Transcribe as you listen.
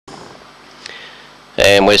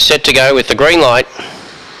And we're set to go with the green light.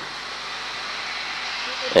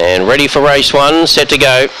 And ready for race 1, set to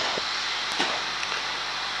go.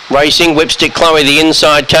 Racing, Whipstick Chloe, the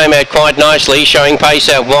inside came out quite nicely, showing pace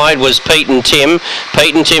out wide was Pete and Tim.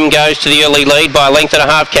 Pete and Tim goes to the early lead by a length and a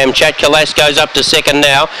half. Kamchat Kalas goes up to second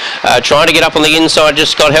now. Trying to get up on the inside,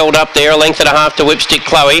 just got held up there, a length and a half to Whipstick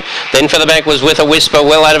Chloe. Then for the back was With a Whisper,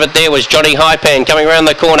 well out of it there was Johnny Hypan coming around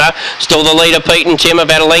the corner. Still the leader, Pete and Tim,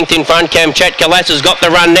 about a length in front. Kamchat Kalas has got the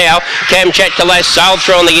run now. Kamchat Kalas sailed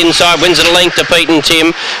through on the inside, wins it a length to Pete and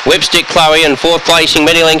Tim. Whipstick Chloe and fourth placing,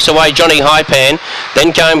 many lengths away, Johnny Hypan.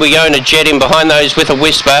 Then came We Go in a Jet in behind those With a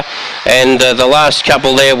Whisper, and the last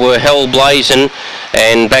couple there were Hell Blazin',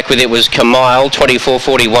 and back with it was Kamile,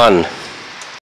 24.41.